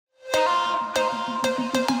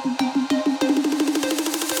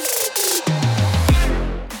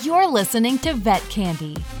listening to Vet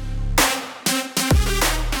Candy.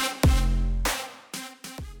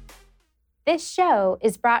 This show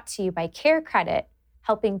is brought to you by Care Credit,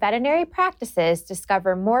 helping veterinary practices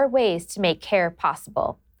discover more ways to make care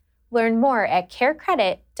possible. Learn more at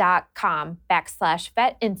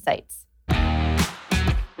carecredit.com/vetinsights.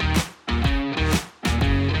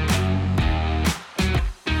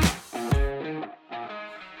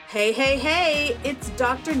 Hey, it's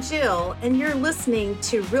Dr. Jill, and you're listening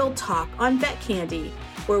to Real Talk on Vet Candy,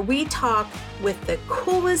 where we talk with the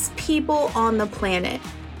coolest people on the planet.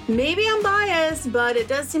 Maybe I'm biased, but it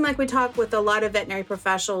does seem like we talk with a lot of veterinary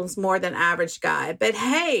professionals more than average guy. But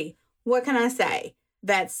hey, what can I say?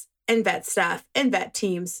 Vets and vet stuff and vet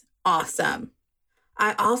teams, awesome.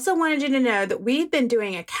 I also wanted you to know that we've been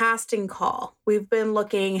doing a casting call. We've been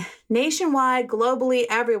looking nationwide, globally,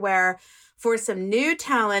 everywhere for some new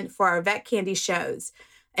talent for our Vet Candy shows.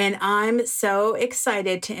 And I'm so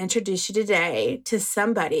excited to introduce you today to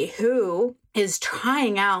somebody who is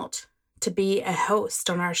trying out to be a host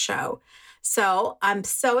on our show. So I'm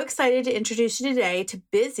so excited to introduce you today to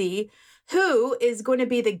Busy, who is going to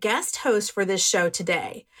be the guest host for this show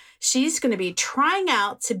today. She's going to be trying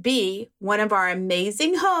out to be one of our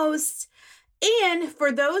amazing hosts. And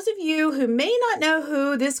for those of you who may not know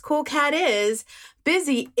who this cool cat is,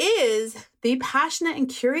 Busy is the passionate and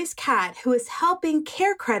curious cat who is helping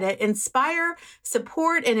Care Credit inspire,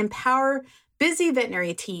 support, and empower busy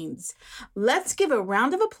veterinary teams. Let's give a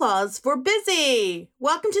round of applause for Busy.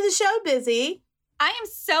 Welcome to the show, Busy. I am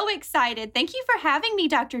so excited. Thank you for having me,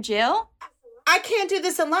 Dr. Jill. I can't do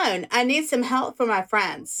this alone. I need some help from my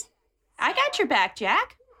friends. I got your back,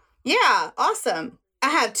 Jack. Yeah, awesome. I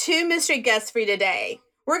have two mystery guests for you today.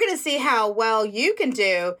 We're going to see how well you can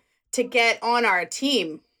do to get on our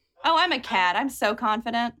team. Oh, I'm a cat. I'm so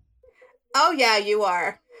confident. Oh, yeah, you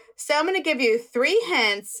are. So I'm going to give you 3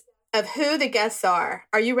 hints of who the guests are.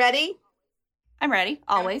 Are you ready? I'm ready,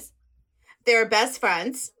 always. They're best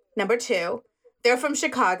friends. Number 2, they're from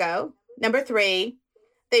Chicago. Number 3,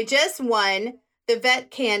 they just won the Vet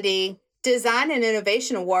Candy Design and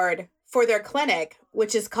Innovation Award for their clinic,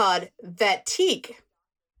 which is called Vetique.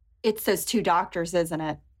 It's those 2 doctors, isn't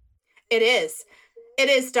it? It is. It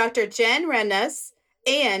is Dr. Jen Rennes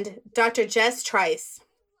and Dr. Jess Trice.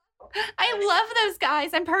 I love those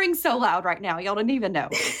guys. I'm purring so loud right now. Y'all don't even know.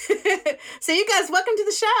 So you guys, welcome to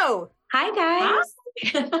the show. Hi, guys.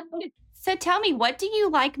 So tell me, what do you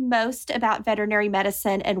like most about veterinary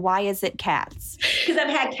medicine and why is it cats? Because I've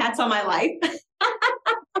had cats all my life.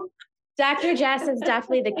 Dr. Jess is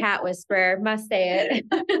definitely the cat whisperer, must say it.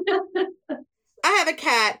 I have a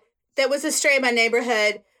cat that was a stray in my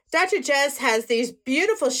neighborhood. Dr. Jess has these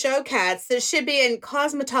beautiful show cats that should be in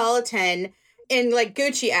Cosmopolitan in like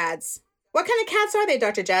Gucci ads. What kind of cats are they,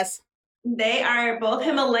 Dr. Jess? They are both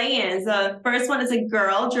Himalayans. The first one is a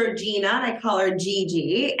girl, Georgina, and I call her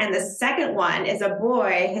Gigi. And the second one is a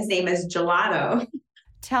boy. His name is Gelato.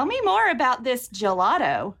 Tell me more about this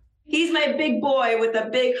Gelato. He's my big boy with a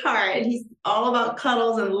big heart. He's all about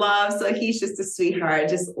cuddles and love. So he's just a sweetheart.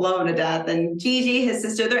 Just love him to death. And Gigi, his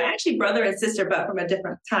sister, they're actually brother and sister, but from a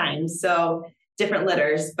different time. So different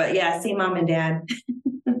litters. But yeah, same mom and dad.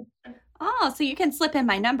 Oh, so you can slip in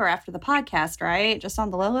my number after the podcast, right? Just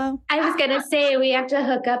on the low. I was going to say, we have to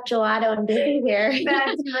hook up Gelato and Busy here.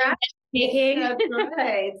 That's right. That's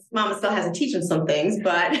right. Mama still has to teach him some things,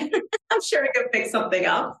 but I'm sure we can fix something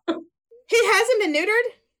up. He hasn't been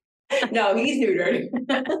neutered? No, he's neutered.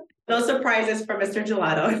 No surprises for Mr.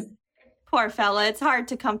 Gelato. Poor fella. It's hard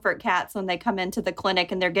to comfort cats when they come into the clinic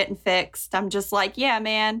and they're getting fixed. I'm just like, yeah,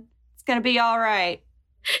 man, it's going to be all right.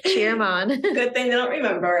 Cheer him on. Good thing they don't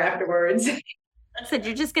remember afterwards. So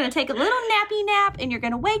you're just going to take a little nappy nap and you're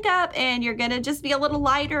going to wake up and you're going to just be a little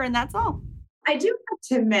lighter and that's all. I do have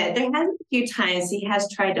to admit, there has been a few times he has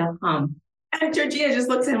tried to hum. And Georgina just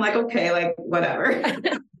looks at him like, okay, like whatever.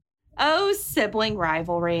 Oh, sibling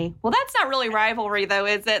rivalry. Well, that's not really rivalry, though,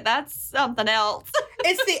 is it? That's something else.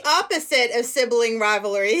 It's the opposite of sibling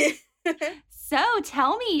rivalry. So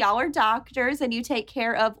tell me, y'all are doctors and you take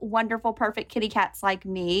care of wonderful, perfect kitty cats like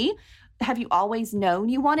me. Have you always known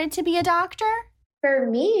you wanted to be a doctor? For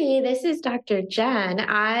me, this is Dr. Jen.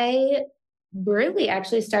 I really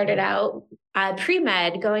actually started out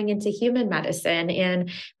pre-med going into human medicine. In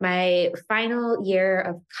my final year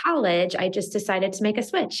of college, I just decided to make a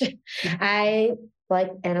switch. I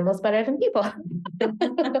like animals better than people.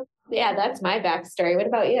 Yeah, that's my backstory. What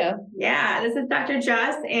about you? Yeah, this is Dr.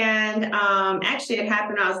 Jess. And actually it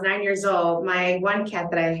happened when I was 9 years old. My one cat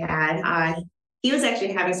that I had, he was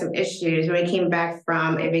actually having some issues when he came back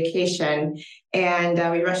from a vacation,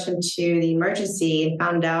 and we rushed him to the emergency and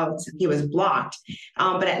found out he was blocked.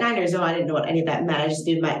 But at 9 years old, I didn't know what any of that meant. I just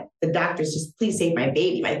knew the doctors just, please save my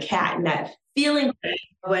baby, my cat. And that feeling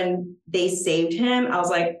when they saved him, I was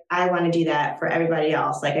like, I want to do that for everybody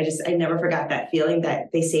else. Like, I never forgot that feeling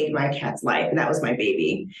that they saved my cat's life, and that was my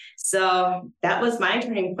baby. So that was my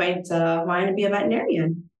turning point, wanting to be a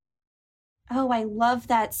veterinarian. Oh, I love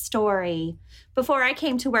that story. Before I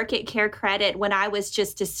came to work at Care Credit, when I was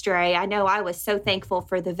just a stray, I know I was so thankful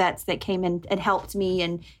for the vets that came in and helped me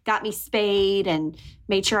and got me spayed and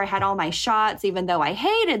made sure I had all my shots, even though I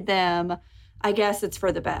hated them. I guess it's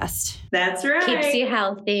for the best. That's right. Keeps you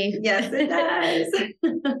healthy. Yes, it does.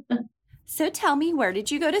 So tell me, where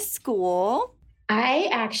did you go to school? I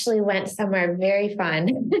actually went somewhere very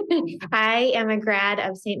fun. I am a grad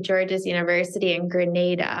of St. George's University in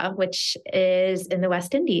Grenada, which is in the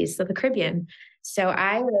West Indies, so the Caribbean. So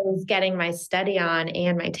I was getting my study on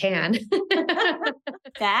and my tan.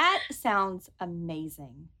 That sounds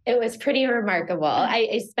amazing. It was pretty remarkable.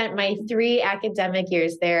 I spent my 3 academic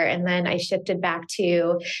years there, and then I shifted back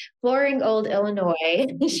to boring old Illinois,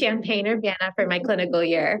 Champaign-Urbana for my clinical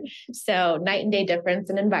year. So night and day difference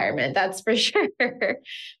in environment, that's for sure.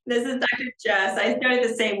 This is Dr. Jess. I started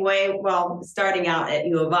the same way, well, starting out at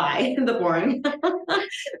U of I, the boring.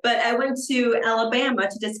 But I went to Alabama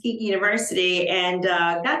to Tuskegee University and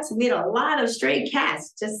got to meet a lot of stray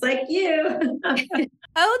cats, just like you.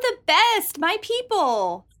 Oh, the best, my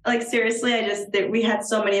people. Like, seriously, we had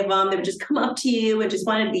so many of them. They would just come up to you and just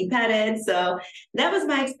wanted to be petted. So that was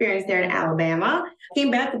my experience there in Alabama. Came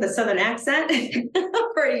back with a Southern accent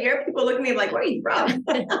for a year. People looked at me like, where are you from?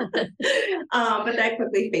 But that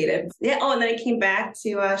quickly faded. Yeah. Oh, and then I came back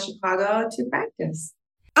to Chicago to practice.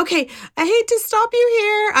 Okay, I hate to stop you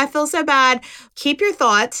here. I feel so bad. Keep your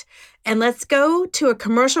thoughts and let's go to a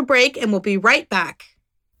commercial break and we'll be right back.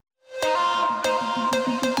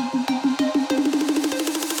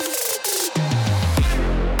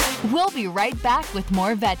 We'll be right back with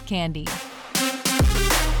more Vet Candy.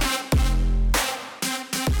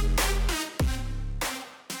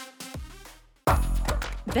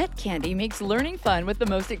 Vet Candy makes learning fun with the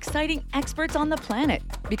most exciting experts on the planet.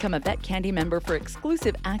 Become a Vet Candy member for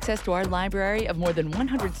exclusive access to our library of more than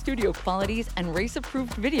 100 studio qualities and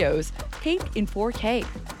race-approved videos taped in 4K.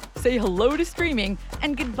 Say hello to streaming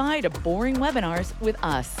and goodbye to boring webinars with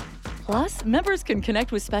us. Plus, members can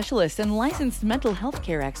connect with specialists and licensed mental health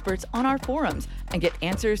care experts on our forums and get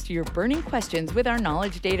answers to your burning questions with our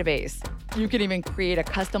knowledge database. You can even create a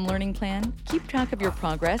custom learning plan, keep track of your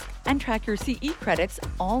progress, and track your CE credits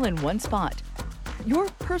all in one spot. Your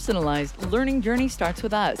personalized learning journey starts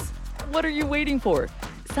with us. What are you waiting for?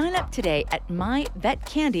 Sign up today at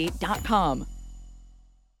myvetcandy.com.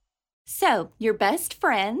 So, your best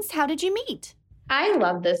friends, how did you meet? I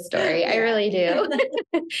love this story. I really do.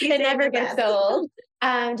 It never gets old.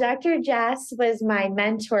 Dr. Jess was my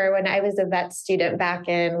mentor when I was a vet student back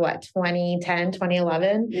in 2010,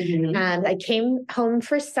 2011. Mm-hmm. I came home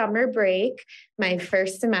for summer break, my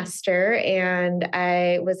first semester, and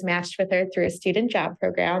I was matched with her through a student job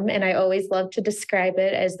program. And I always love to describe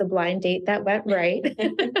it as the blind date that went right.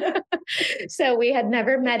 So we had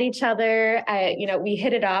never met each other. We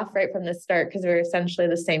hit it off right from the start because we were essentially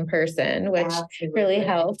the same person, which really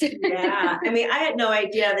helped. Yeah. I mean, I had no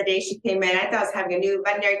idea the day she came in. I thought I was having a new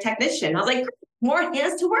veterinary technician. I was like, more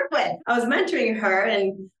hands to work with. I was mentoring her.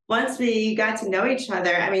 And once we got to know each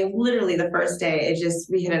other, I mean, literally the first day,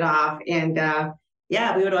 we hit it off. And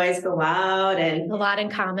we would always go out and a lot in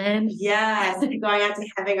common. Yes, going out to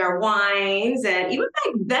having our wines. And even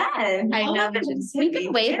back then, I know. We've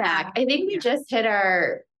been way back. I think we just hit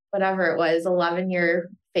our, whatever it was, 11-year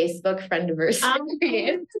Facebook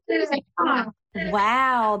friendiversary.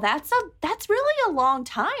 Wow, that's really a long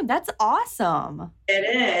time. That's awesome. It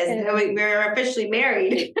is. We're officially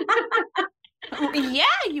married. Yeah,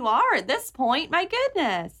 you are at this point. My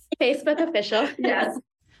goodness. Facebook official. Yes.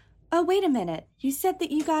 Oh, wait a minute. You said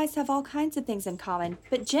that you guys have all kinds of things in common,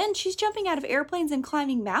 but Jen, she's jumping out of airplanes and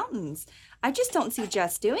climbing mountains. I just don't see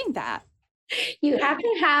Jess doing that. You have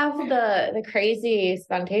to have the crazy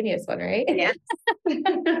spontaneous one, right? Yes.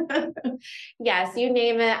 Yes, you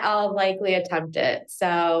name it, I'll likely attempt it.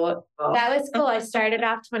 So that was cool. I started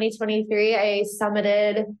off 2023. I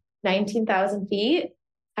summited 19,000 feet,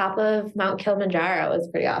 top of Mount Kilimanjaro. It was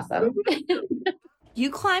pretty awesome. You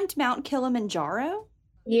climbed Mount Kilimanjaro?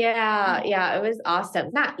 Yeah, it was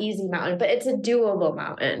awesome. Not easy mountain, but it's a doable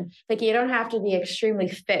mountain. Like you don't have to be extremely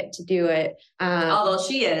fit to do it. Although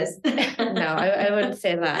she is. No, I wouldn't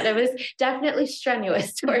say that. It was definitely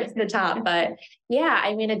strenuous towards the top, but yeah,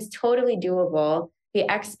 I mean, it's totally doable. We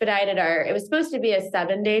expedited it was supposed to be a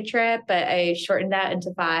 7-day trip, but I shortened that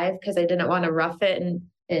into 5 because I didn't want to rough it and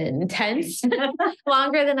intense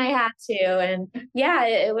longer than I had to. And yeah,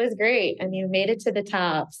 it was great. And you made it to the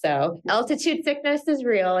top. So altitude sickness is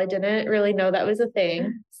real. I didn't really know that was a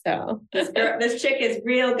thing. So this chick is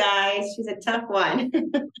real, guys. She's a tough one.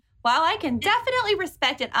 While I can definitely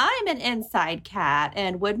respect it, I'm an inside cat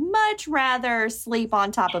and would much rather sleep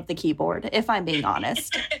on top of the keyboard, if I'm being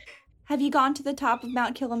honest. Have you gone to the top of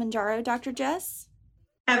Mount Kilimanjaro, Dr. Jess?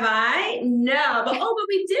 Have I? No, but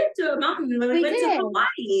we did do a mountain when we went to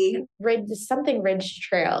Hawaii. Ridge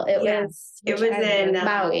Trail. It was in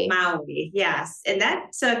Maui, yes. And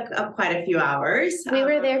that took quite a few hours. We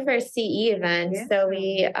were there for a CE event, so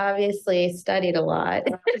we obviously studied a lot.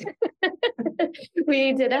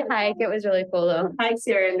 We did a hike. It was really cool though. Hikes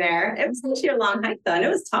here and there. It was actually a long hike though, and it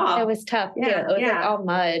was tough. It was tough. Yeah, it was like all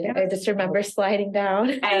mud. I just remember sliding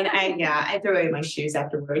down. And I threw away my shoes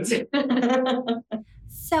afterwards.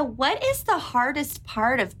 So what is the hardest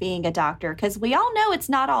part of being a doctor? Because we all know it's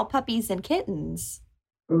not all puppies and kittens.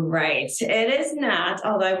 Right. It is not,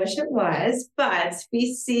 although I wish it was. But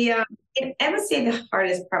we see, I would say the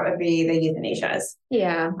hardest part would be the euthanasias.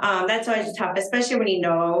 Yeah. That's always tough, especially when you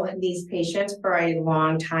know these patients for a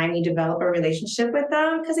long time. You develop a relationship with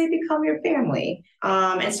them because they become your family.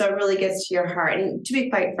 And so it really gets to your heart. And to be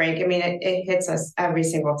quite frank, I mean, it hits us every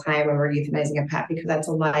single time when we're euthanizing a pet because that's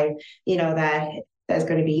a life, that's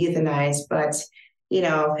going to be euthanized, but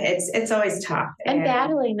it's always tough. I'm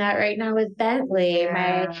battling that right now with Bentley.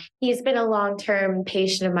 Yeah. He's been a long-term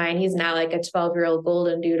patient of mine. He's now like a 12-year-old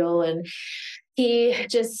golden doodle, and he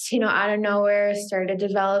just, out of nowhere started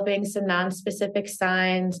developing some non-specific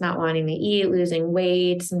signs, not wanting to eat, losing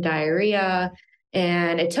weight, some diarrhea,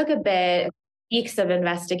 and it took a bit. Weeks of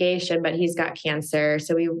investigation, but he's got cancer,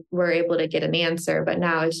 so we were able to get an answer. But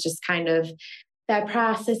now it's just kind of that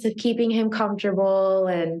process of keeping him comfortable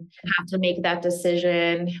and have to make that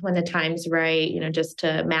decision when the time's right, just to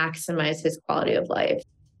maximize his quality of life.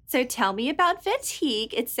 So tell me about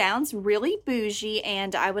Fatigue. It sounds really bougie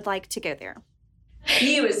and I would like to go there.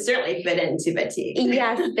 You would certainly fit into Fatigue.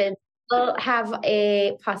 Yes, but we'll have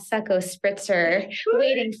a Prosecco spritzer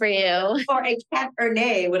waiting for you. Or a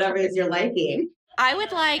Cabernet, whatever is your liking. I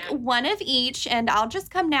would like one of each, and I'll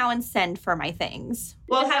just come now and send for my things.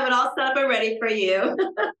 We'll have it all set up and ready for you.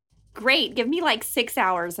 Great. Give me like 6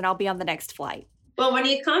 hours, and I'll be on the next flight. Well, when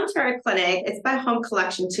you come to our clinic, it's by home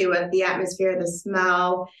collection too, with the atmosphere, the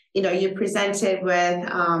smell. You're presented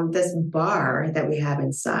with this bar that we have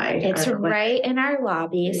inside. It's right in our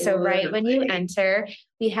lobby. So right when you enter,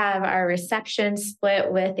 we have our reception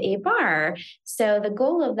split with a bar. So the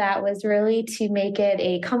goal of that was really to make it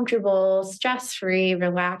a comfortable, stress-free,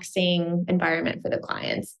 relaxing environment for the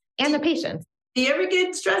clients and the patients. Do you ever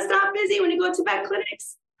get stressed out busy when you go to vet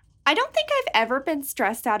clinics? I don't think I've ever been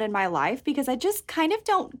stressed out in my life because I just kind of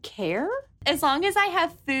don't care. As long as I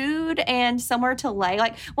have food and somewhere to lay.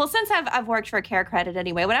 Since I've worked for Care Credit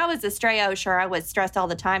anyway. When I was a stray, I was stressed all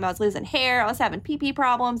the time. I was losing hair. I was having pee-pee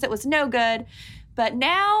problems. It was no good. But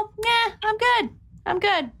now, I'm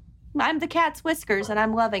good. I'm the cat's whiskers and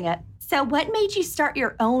I'm loving it. So what made you start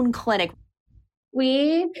your own clinic?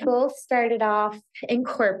 We both started off in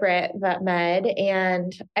corporate vet med,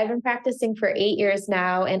 and I've been practicing for 8 years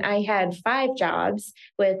now, and I had 5 jobs,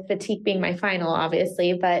 with Fatigue being my final,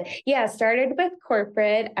 obviously. But yeah, started with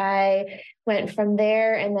corporate. I went from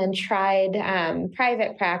there and then tried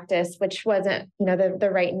private practice, which wasn't, the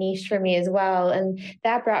right niche for me as well. And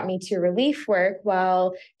that brought me to relief work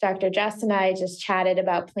while Dr. Jess and I just chatted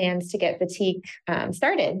about plans to get Fatigue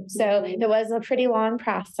started. So it was a pretty long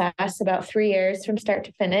process, about 3 years from start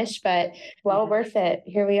to finish, but well worth it.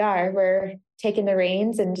 Here we are. We're taking the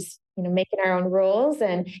reins and just, making our own rules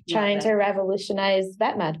and trying to revolutionize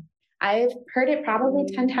vet med. I've heard it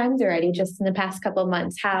probably 10 times already just in the past couple of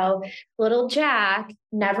months, how little Jack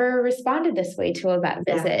never responded this way to a vet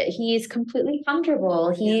visit. He's completely comfortable.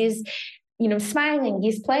 He's, smiling,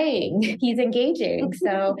 he's playing, he's engaging.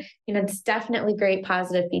 So, it's definitely great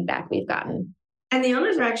positive feedback we've gotten. And the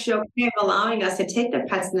owners are actually okay of allowing us to take their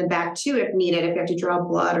pets in the back too, if needed, if you have to draw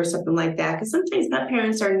blood or something like that. Because sometimes pet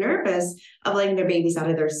parents are nervous of letting their babies out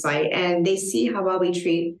of their sight, and they see how well we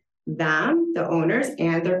treat them, the owners,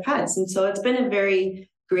 and their pets. And so it's been a very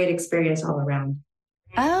great experience all around.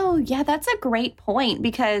 Oh, yeah, that's a great point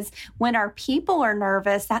because when our people are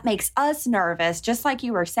nervous, that makes us nervous, just like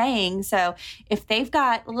you were saying. So if they've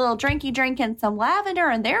got a little drinky drink and some lavender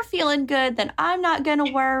and they're feeling good, then I'm not going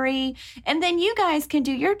to worry. And then you guys can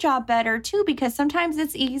do your job better too, because sometimes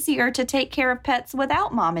it's easier to take care of pets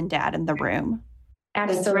without mom and dad in the room.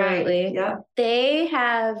 Absolutely. Right. Yep. They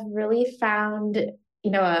have really found,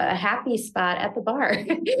 a happy spot at the bar.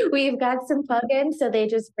 We've got some plugins, so they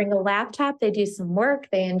just bring a laptop, they do some work,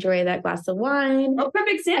 they enjoy that glass of wine. Oh,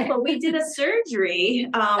 perfect example. We did a surgery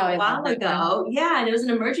a while ago. Yeah, and it was an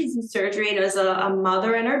emergency surgery. And it was a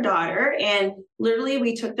mother and her daughter. And literally,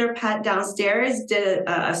 we took their pet downstairs, did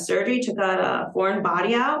a surgery, took a foreign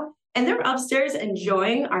body out. And they're upstairs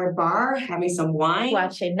enjoying our bar, having some wine,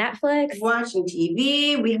 watching Netflix, watching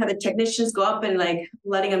TV. We had the technicians go up and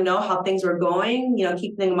letting them know how things were going,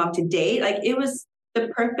 keeping them up to date. It was the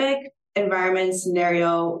perfect environment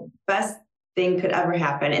scenario, best thing could ever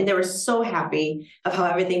happen. And they were so happy of how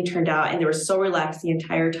everything turned out. And they were so relaxed the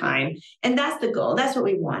entire time. And that's the goal. That's what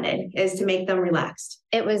we wanted, is to make them relaxed.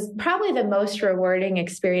 It was probably the most rewarding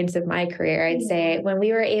experience of my career, I'd say, when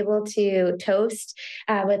we were able to toast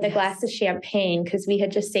with a glass of champagne because we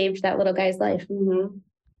had just saved that little guy's life. Mm-hmm.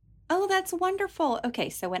 Oh, that's wonderful. Okay,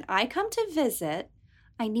 so when I come to visit,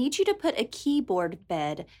 I need you to put a keyboard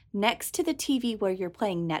bed next to the TV where you're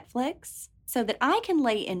playing Netflix so that I can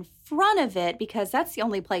lay in front of it because that's the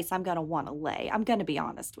only place I'm going to want to lay. I'm going to be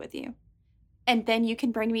honest with you. And then you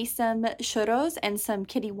can bring me some churros and some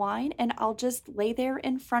kitty wine, and I'll just lay there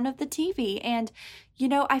in front of the TV. And,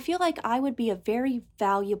 I feel like I would be a very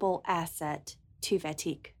valuable asset to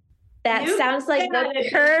Vetique. That sounds like the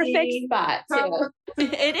perfect spot, too.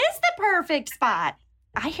 It is the perfect spot.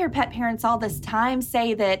 I hear pet parents all this time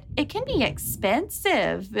say that it can be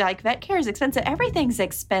expensive. Like vet care is expensive. Everything's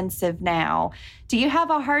expensive now. Do you have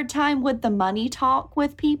a hard time with the money talk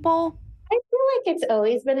with people? I feel like it's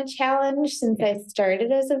always been a challenge since I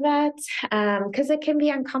started as a vet because it can be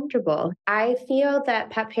uncomfortable. I feel that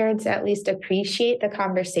pet parents at least appreciate the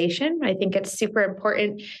conversation. I think it's super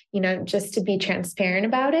important, just to be transparent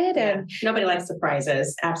about it. Yeah. And nobody likes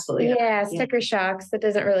surprises. Absolutely. Yeah, sticker shocks. That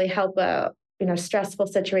doesn't really help a stressful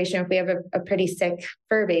situation if we have a pretty sick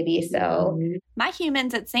fur baby. So my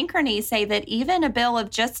humans at Synchrony say that even a bill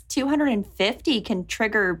of just $250 can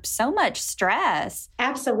trigger so much stress.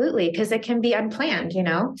 Absolutely, because it can be unplanned,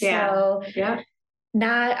 Yeah. So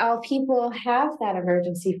not all people have that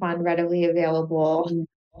emergency fund readily available.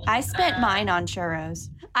 I spent mine on churros.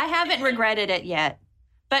 I haven't regretted it yet.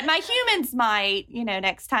 But my humans might,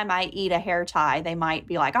 next time I eat a hair tie, they might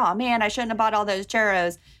be like, oh man, I shouldn't have bought all those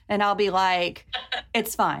churros. And I'll be like,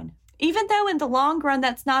 it's fine. Even though in the long run,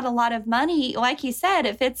 that's not a lot of money. Like you said,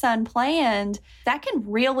 if it's unplanned, that can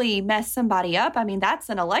really mess somebody up. I mean, that's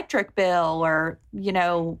an electric bill or,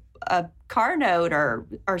 a car note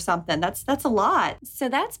or something. That's a lot. So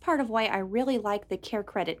that's part of why I really like the Care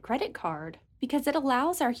Credit credit card, because it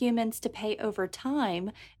allows our humans to pay over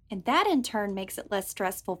time. And that in turn makes it less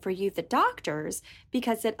stressful for you, the doctors,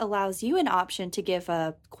 because it allows you an option to give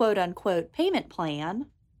a quote unquote payment plan,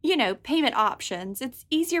 payment options. It's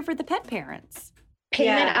easier for the pet parents.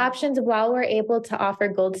 Payment options while we're able to offer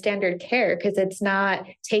gold standard care, because it's not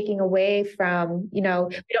taking away from, we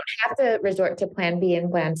don't have to resort to plan B and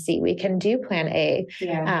plan C. We can do plan A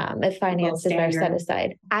if finances are set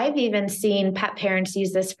aside. I've even seen pet parents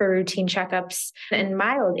use this for routine checkups and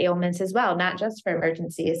mild ailments as well, not just for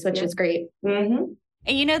emergencies, which is great. Mm-hmm.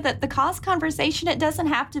 And that the cost conversation, it doesn't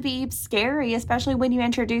have to be scary, especially when you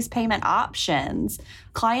introduce payment options.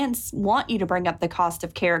 Clients want you to bring up the cost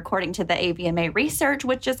of care according to the AVMA research,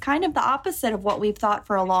 which is kind of the opposite of what we've thought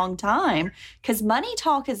for a long time, because money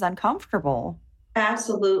talk is uncomfortable.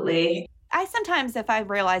 Absolutely. I sometimes, if I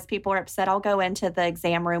realize people are upset, I'll go into the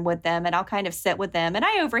exam room with them and I'll kind of sit with them and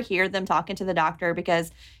I overhear them talking to the doctor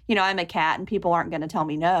because, I'm a cat and people aren't going to tell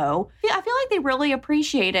me no. I feel like they really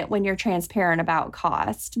appreciate it when you're transparent about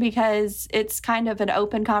cost because it's kind of an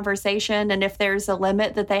open conversation. And if there's a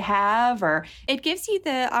limit that they have, or it gives you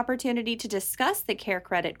the opportunity to discuss the Care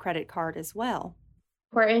credit card as well.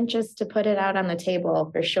 Important just to put it out on the table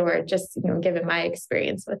for sure, just, given my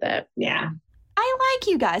experience with it. Yeah. I like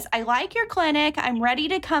you guys. I like your clinic. I'm ready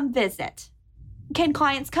to come visit. Can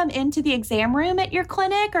clients come into the exam room at your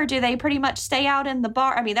clinic or do they pretty much stay out in the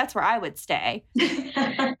bar? I mean, that's where I would stay.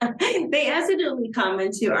 They absolutely come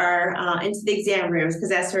into the exam rooms because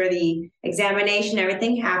that's where the examination,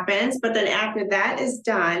 everything happens. But then after that is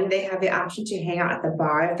done, they have the option to hang out at the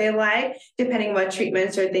bar if they like, depending on what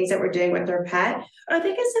treatments or things that we're doing with their pet. Or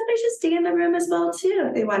they can simply just stay in the room as well, too,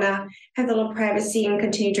 if they want to have a little privacy and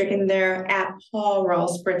continue drinking their at-home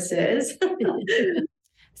spritzes.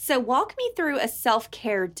 So walk me through a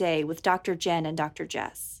self-care day with Dr. Jen and Dr.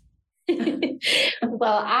 Jess.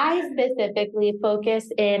 Well, I specifically focus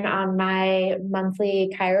in on my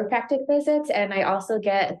monthly chiropractic visits, and I also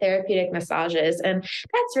get therapeutic massages. And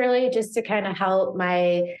that's really just to kind of help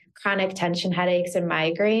my chronic tension headaches and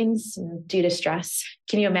migraines due to stress.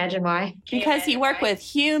 Can you imagine why? Because you work with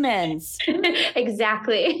humans.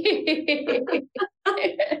 Exactly.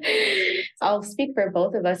 I'll speak for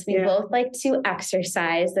both of us. We both like to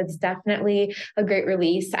exercise. That's definitely a great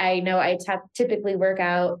release. I know I typically work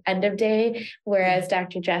out end of day, whereas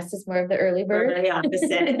Dr. Jess is more of the early bird. We're the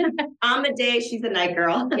opposite. On the day, she's a night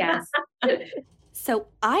girl. Yes. So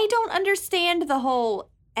I don't understand the whole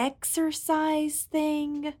exercise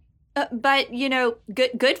thing, but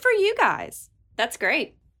good for you guys. That's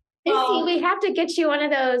great. Well, we have to get you one of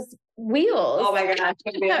those wheels. Oh my gosh.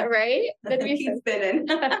 Right? That'd be Keep spinning.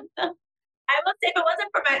 I will say if it wasn't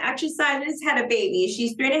for my exercise, I just had a baby.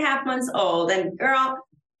 She's 3.5 months old. And girl,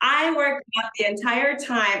 I worked out the entire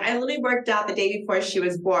time. I literally worked out the day before she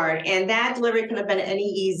was born. And that delivery couldn't have been any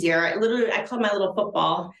easier. I called my little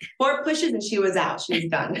football. 4 pushes and she was out. She was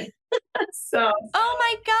done. So. Oh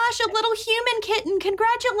my gosh, a little human kitten.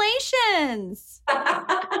 Congratulations.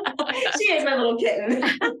 She is my little kitten.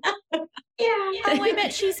 Yeah. Oh, I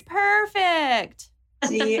bet she's perfect.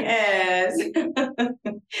 She is.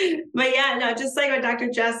 But yeah, no, just like what Dr.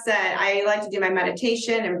 Jess said, I like to do my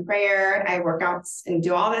meditation and prayer. I work out and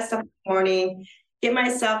do all that stuff in the morning, get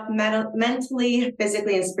myself mentally,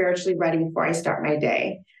 physically, and spiritually ready before I start my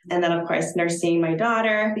day. And then, of course, nursing my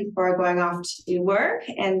daughter before going off to work.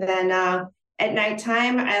 And then at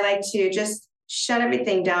nighttime, I like to just shut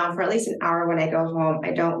everything down for at least an hour when I go home. I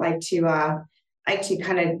don't like to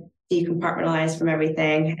kind of decompartmentalize from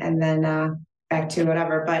everything and then back to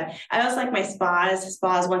whatever. But I also like my spas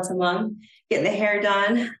once a month, getting the hair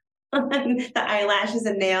done, the eyelashes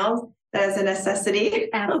and nails. That is a necessity.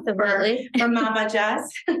 Absolutely. for Mama Jess.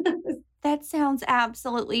 That sounds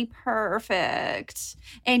absolutely perfect.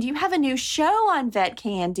 And you have a new show on Vet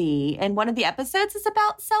Candy, and one of the episodes is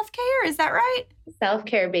about self-care. Is that right?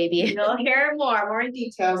 Self-care, baby. You'll hear more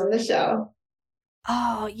details in the show.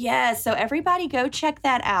 Oh, yes. So everybody go check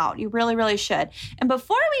that out. You really, really should. And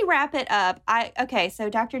before we wrap it up, so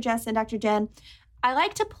Dr. Jess and Dr. Jen, I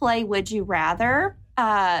like to play Would You Rather.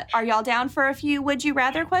 Are y'all down for a few Would You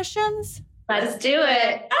Rather questions? Let's do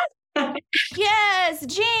it. Yes,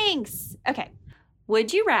 Jinx. Okay.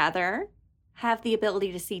 Would you rather have the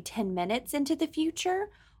ability to see 10 minutes into the future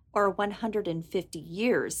or 150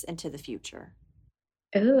 years into the future?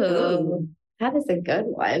 Ooh, that is a good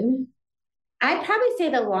one. I'd probably say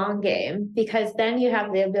the long game because then you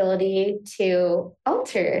have the ability to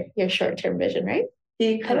alter your short-term vision, right?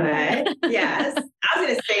 You could. Yes. I was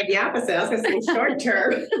going to say the opposite. I was going to say short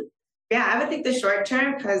term. Yeah, I would think the short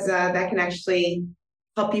term because that can actually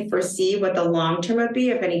help you foresee what the long term would be.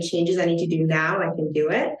 If any changes I need to do now, I can do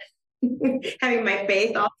it. Having my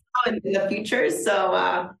faith also in the future. So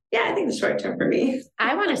yeah, I think the short term for me.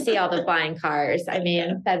 I want to see all the flying cars. I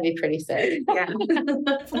mean, that'd be pretty sick. Yeah.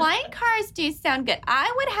 Flying cars do sound good.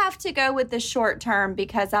 I would have to go with the short term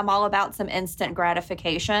because I'm all about some instant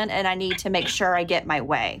gratification and I need to make sure I get my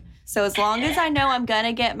way. So as long as I know I'm going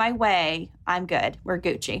to get my way, I'm good. We're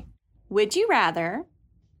Gucci. Would you rather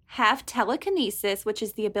have telekinesis, which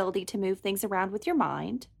is the ability to move things around with your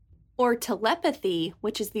mind, or telepathy,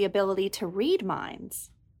 which is the ability to read minds?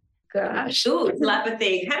 Gosh. Ooh,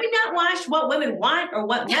 telepathy. Have you not watched What Women Want or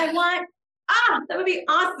What Men Want? That would be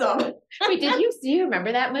awesome. Wait, do you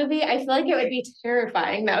remember that movie? I feel like it would be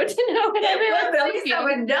terrifying though to know what everyone's At least I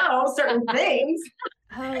would know certain things.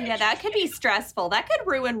 Oh yeah, that could be stressful. That could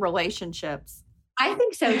ruin relationships. I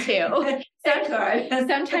think so too.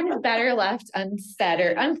 Sometimes better left unsaid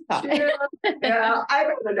or unthought. Yeah, I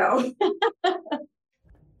don't know.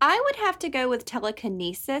 I would have to go with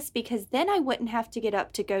telekinesis because then I wouldn't have to get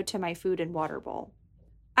up to go to my food and water bowl.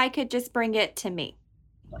 I could just bring it to me.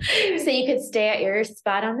 So you could stay at your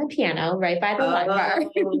spot on the piano right by the wine bar.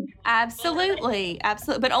 Absolutely.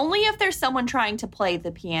 Absolutely. But only if there's someone trying to play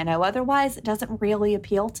the piano. Otherwise, it doesn't really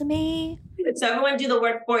appeal to me. So everyone do the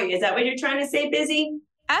work for you. Is that what you're trying to say, Busy?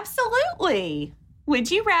 Absolutely. Would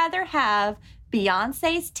you rather have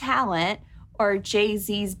Beyonce's talent or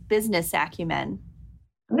Jay-Z's business acumen?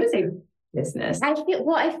 I'm going to say business. I feel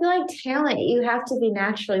like talent you have to be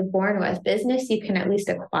naturally born with. Business you can at least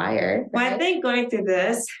acquire. Right? Well, I think going through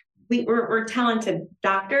this, we're talented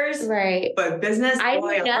doctors, right? But business,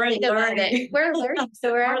 we're learning. We're learning,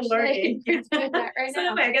 so we're learning. doing that right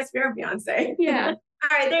now. I guess we're Beyonce. Yeah.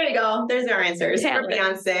 All right, there you go. There's our answers. We're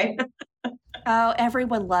Beyonce. Oh,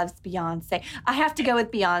 everyone loves Beyonce. I have to go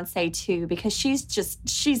with Beyonce too because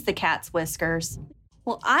she's the cat's whiskers.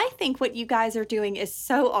 Well, I think what you guys are doing is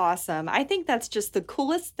so awesome. I think that's just the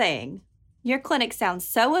coolest thing. Your clinic sounds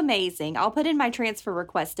so amazing. I'll put in my transfer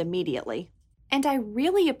request immediately. And I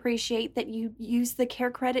really appreciate that you use the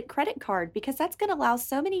CareCredit credit card because that's going to allow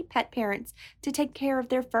so many pet parents to take care of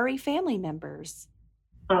their furry family members.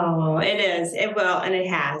 Oh, it is. It will, and it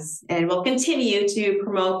has. And we'll continue to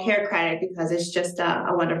promote Care Credit because it's just a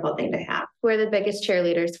wonderful thing to have. We're the biggest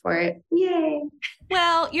cheerleaders for it. Yay.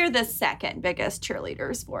 Well, you're the second biggest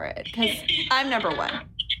cheerleaders for it because I'm number one.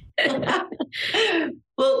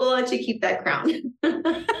 We'll let you keep that crown.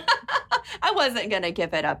 I wasn't going to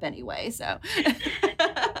give it up anyway, so.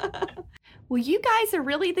 Well, you guys are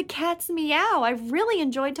really the cat's meow. I've really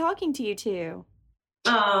enjoyed talking to you two.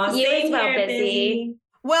 Oh, You as well, here, Busy.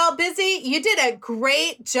 Well, Busy, you did a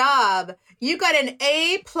great job. You got an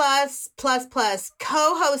A+++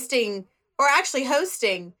 co-hosting, or actually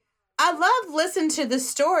hosting. I love listening to the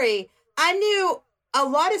story. I knew a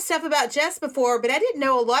lot of stuff about Jess before, but I didn't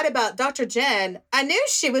know a lot about Dr. Jen. I knew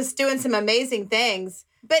she was doing some amazing things,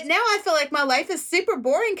 but now I feel like my life is super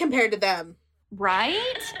boring compared to them. Right?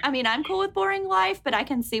 I mean, I'm cool with boring life, but I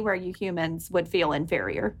can see where you humans would feel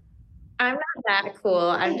inferior. I'm not that cool.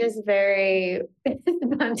 I'm just very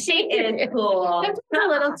spontaneous. Cool. I'm just a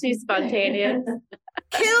little too spontaneous.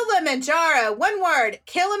 Kilimanjaro, one word,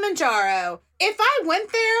 Kilimanjaro. If I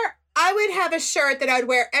went there, I would have a shirt that I'd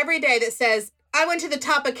wear every day that says, I went to the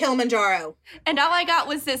top of Kilimanjaro. And all I got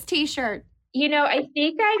was this t-shirt. You know, I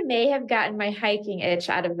think I may have gotten my hiking itch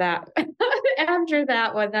out of that after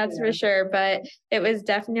that one, that's for sure. But it was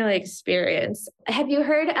definitely an experience. Have you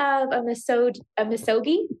heard of a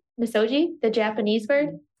misogi? Misogi, the Japanese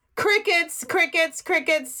word? Crickets.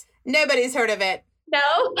 Nobody's heard of it.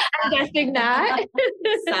 No, I'm guessing not.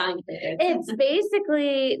 It's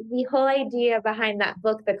basically the whole idea behind that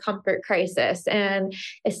book, The Comfort Crisis. And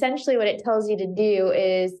essentially what it tells you to do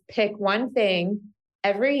is pick one thing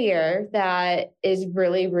every year that is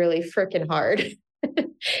really, really freaking hard.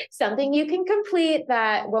 Something you can complete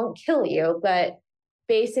that won't kill you, but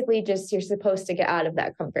basically just you're supposed to get out of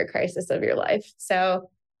that comfort crisis of your life. So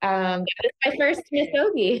that was my first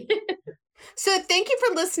misogi. So thank you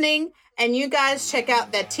for listening, and you guys check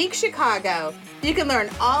out Vetique Chicago. You can learn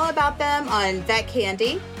all about them on Vet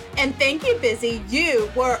Candy. And thank you, Busy. You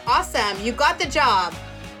were awesome. You got the job.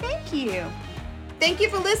 Thank you. Thank you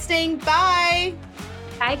for listening. Bye.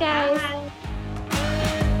 Bye, guys. Bye.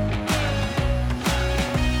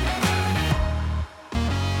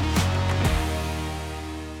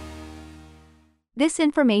 This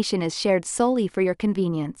information is shared solely for your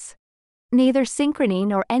convenience. Neither Synchrony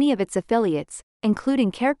nor any of its affiliates,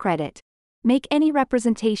 including CareCredit, make any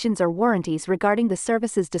representations or warranties regarding the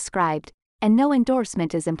services described, and no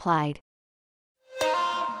endorsement is implied.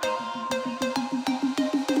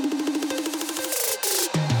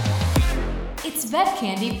 It's Vet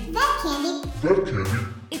Candy. Vet Candy.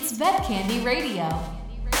 It's Vet Candy Radio.